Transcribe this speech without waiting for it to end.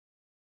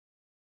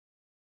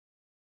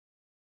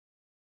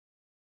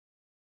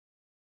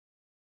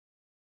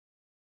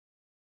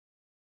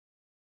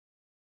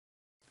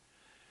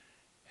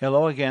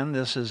Hello again,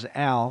 this is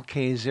Al,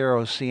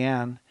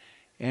 K0CN,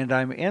 and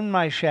I'm in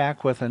my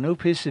shack with a new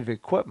piece of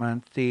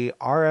equipment, the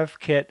RF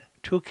Kit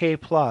 2K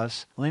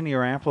Plus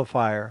linear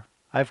amplifier.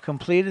 I've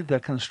completed the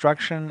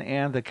construction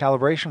and the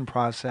calibration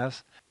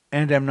process,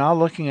 and am now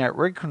looking at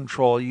rig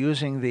control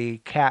using the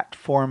CAT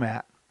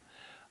format.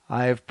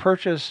 I've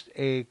purchased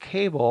a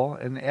cable,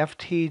 an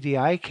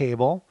FTDI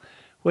cable,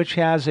 which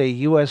has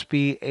a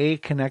USB-A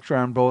connector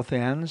on both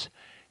ends,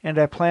 and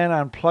I plan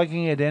on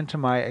plugging it into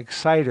my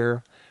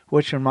exciter,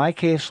 which in my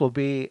case will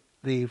be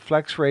the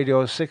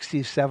FlexRadio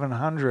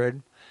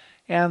 6700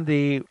 and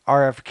the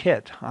RF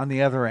kit on the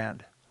other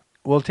end.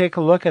 We'll take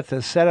a look at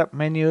the setup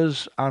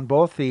menus on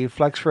both the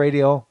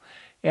FlexRadio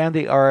and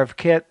the RF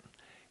kit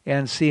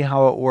and see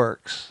how it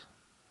works.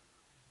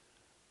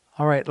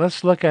 Alright,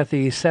 let's look at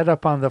the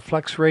setup on the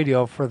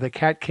FlexRadio for the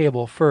CAT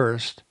cable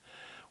first.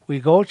 We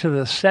go to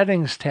the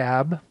Settings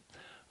tab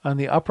on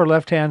the upper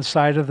left-hand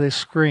side of the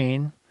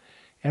screen,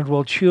 and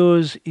we'll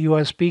choose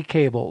USB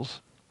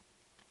cables.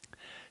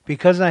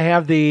 Because I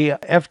have the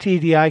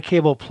FTDI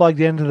cable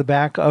plugged into the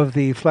back of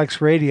the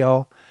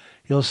FlexRadio,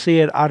 you'll see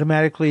it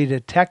automatically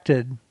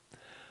detected.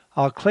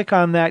 I'll click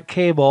on that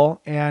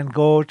cable and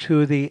go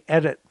to the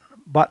Edit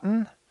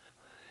button.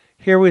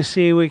 Here we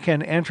see we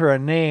can enter a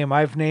name.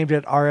 I've named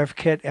it RF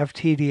Kit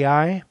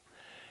FTDI.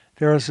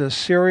 There's a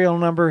serial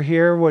number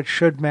here which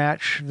should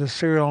match the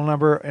serial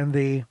number in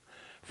the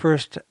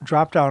first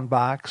drop-down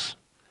box.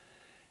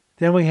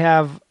 Then we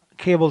have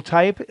cable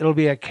type. It'll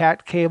be a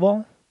CAT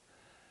cable.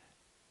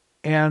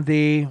 And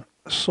the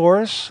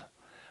source,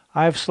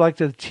 I've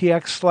selected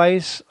TX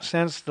slice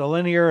since the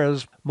linear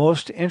is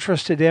most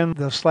interested in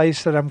the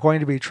slice that I'm going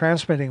to be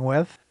transmitting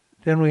with.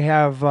 Then we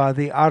have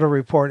the auto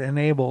report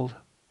enabled.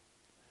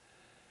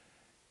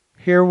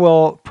 Here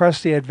we'll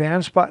press the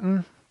advance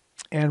button,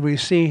 and we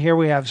see here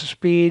we have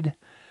speed,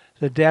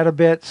 the data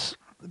bits,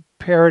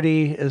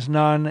 parity is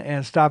none,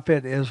 and stop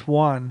bit is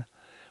 1.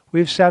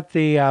 We've set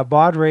the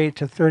baud rate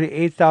to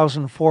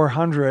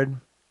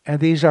 38,400, and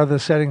these are the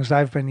settings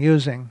I've been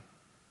using.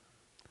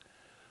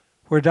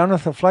 We're done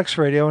with the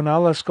FlexRadio.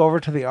 Now let's go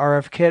over to the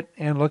RF kit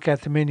and look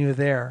at the menu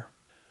there.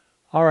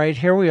 Alright,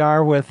 here we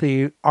are with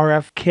the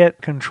RF kit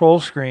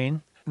control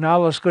screen.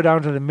 Now let's go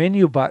down to the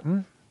menu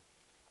button,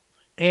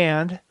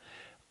 and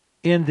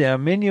in the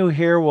menu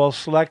here we'll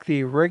select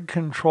the rig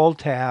control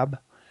tab,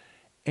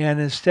 and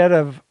instead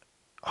of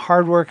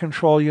hardware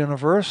control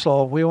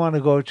universal, we want to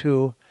go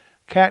to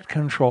CAT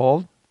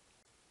controlled.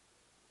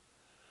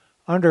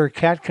 Under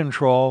CAT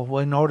control,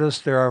 we'll notice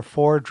there are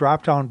 4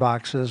 drop-down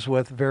boxes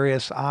with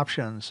various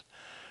options.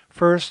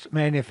 First,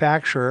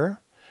 manufacturer.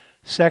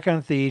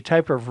 Second, the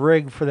type of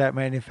rig for that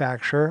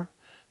manufacturer.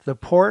 The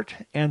port,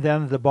 and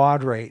then the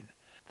baud rate.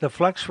 The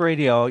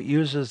FlexRadio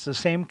uses the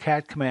same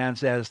CAT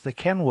commands as the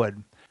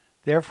Kenwood.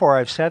 Therefore,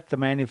 I've set the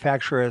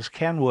manufacturer as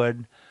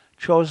Kenwood,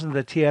 chosen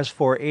the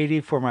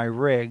TS480 for my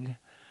rig.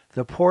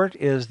 The port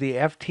is the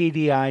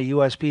FTDI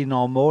USB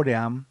null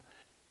modem,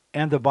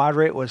 and the baud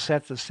rate was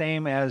set the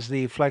same as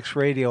the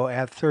FlexRadio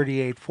at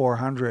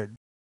 38,400.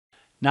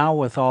 Now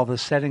with all the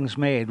settings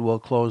made, we'll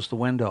close the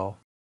window.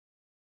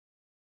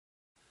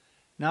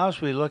 Now as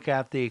we look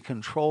at the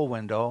control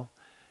window,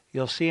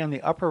 you'll see in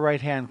the upper right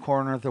hand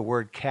corner the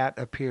word CAT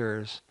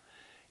appears,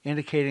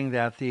 indicating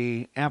that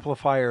the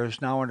amplifier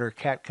is now under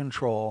CAT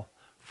control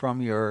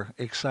from your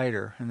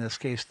exciter, in this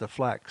case the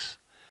Flex.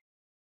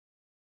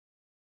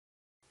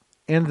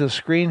 In the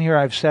screen here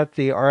I've set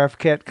the RF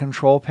kit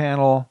control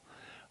panel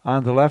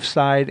on the left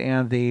side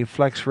and the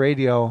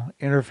FlexRadio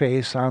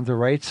interface on the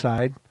right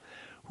side.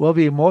 We'll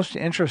be most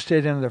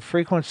interested in the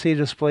frequency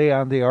display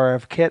on the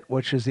RF kit,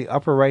 which is the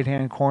upper right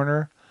hand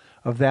corner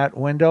of that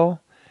window,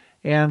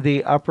 and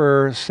the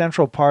upper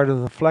central part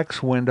of the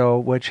Flex window,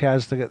 which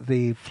has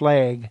the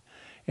flag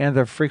and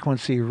the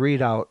frequency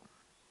readout.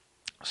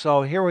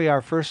 So here we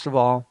are. First of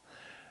all,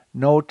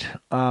 note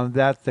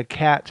that the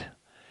CAT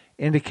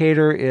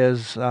indicator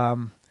is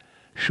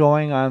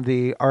showing on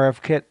the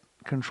RF kit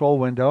control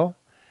window.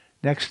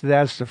 Next to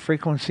that is the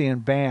frequency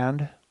and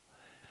band.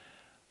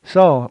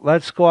 So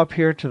let's go up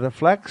here to the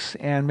Flex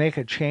and make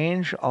a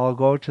change. I'll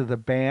go to the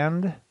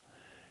band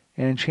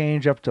and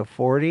change up to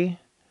 40.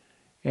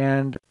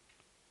 And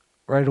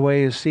right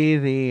away you see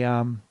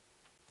the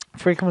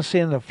frequency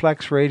in the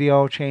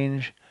FlexRadio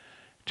change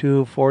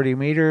to 40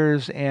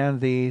 meters,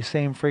 and the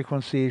same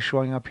frequency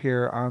showing up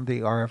here on the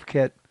RF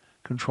kit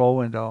control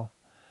window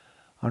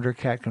under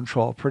CAT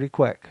control. Pretty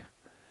quick.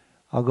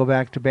 I'll go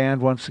back to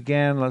band once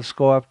again. Let's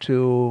go up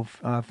to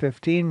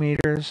 15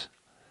 meters.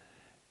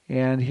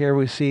 And here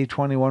we see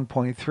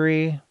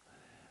 21.3.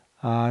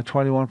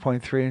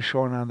 21.3 is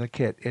shown on the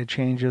kit. It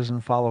changes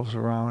and follows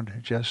around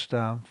just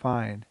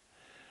fine.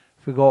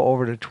 If we go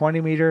over to 20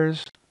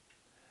 meters,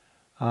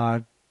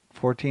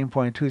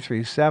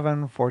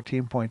 14.237,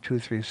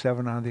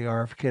 14.237 on the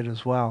RF kit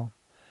as well.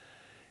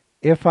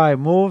 If I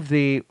move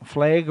the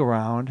flag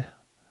around,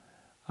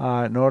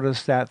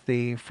 notice that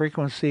the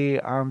frequency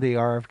on the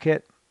RF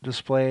kit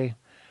display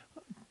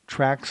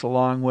tracks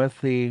along with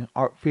the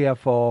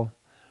VFO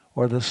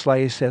or the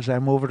slice as I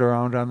move it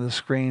around on the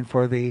screen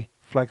for the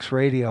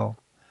FlexRadio.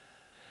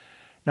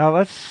 Now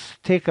let's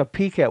take a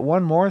peek at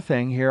one more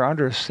thing here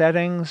under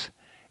Settings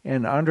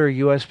and under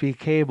USB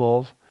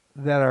cables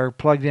that are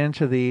plugged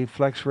into the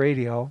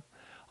FlexRadio.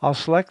 I'll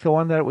select the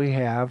one that we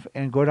have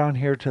and go down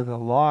here to the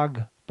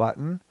Log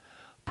button,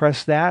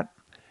 press that,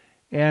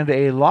 and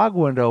a log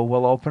window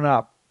will open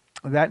up.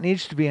 That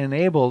needs to be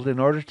enabled in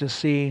order to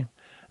see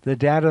the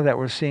data that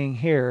we're seeing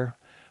here,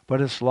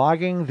 but it's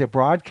logging the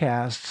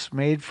broadcasts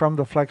made from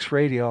the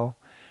FlexRadio,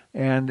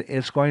 and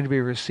it's going to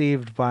be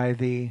received by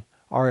the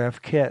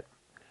RF kit.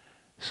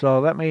 So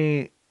let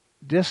me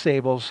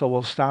disable, so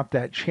we'll stop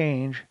that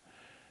change.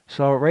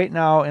 So right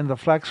now in the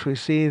Flex we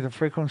see the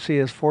frequency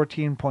is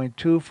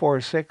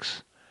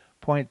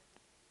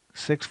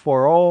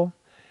 14.246.640,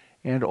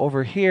 and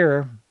over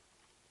here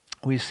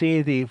we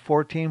see the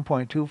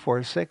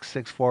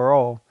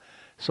 14.246.640.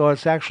 So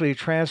it's actually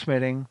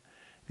transmitting.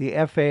 The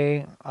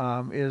FA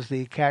is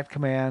the CAT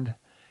command,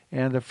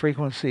 and the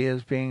frequency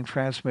is being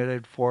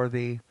transmitted for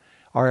the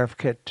RF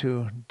kit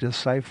to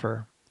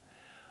decipher.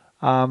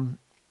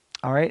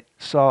 All right,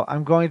 so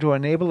I'm going to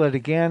enable it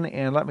again,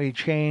 and let me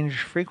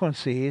change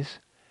frequencies,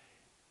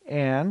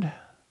 and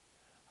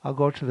I'll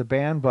go to the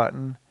band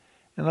button,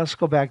 and let's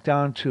go back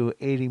down to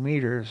 80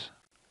 meters.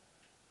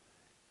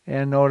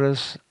 And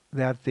notice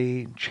that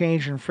the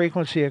change in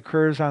frequency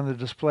occurs on the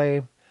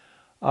display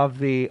of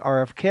the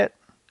RF kit,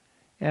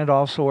 and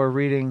also we're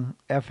reading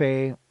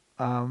FA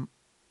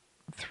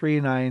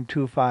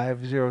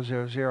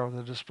 3925000.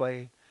 The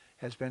display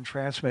has been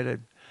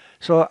transmitted.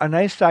 So a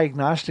nice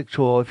diagnostic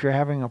tool if you're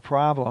having a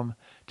problem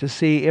to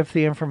see if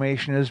the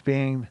information is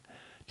being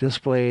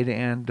displayed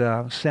and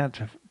sent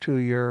to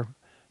your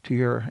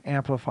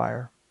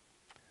amplifier.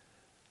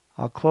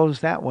 I'll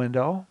close that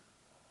window.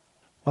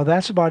 Well,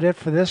 that's about it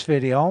for this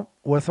video.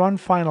 With one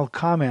final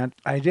comment,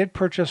 I did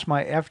purchase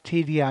my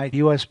FTDI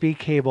USB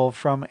cable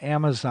from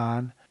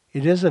Amazon.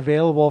 It is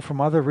available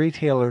from other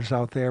retailers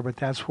out there, but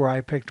that's where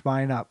I picked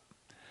mine up.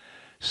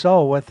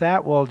 So with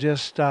that, we'll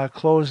just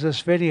close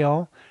this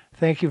video.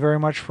 Thank you very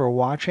much for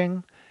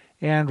watching,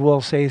 and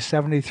we'll say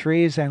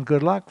 73s and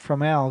good luck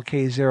from Al,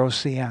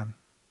 K0CN.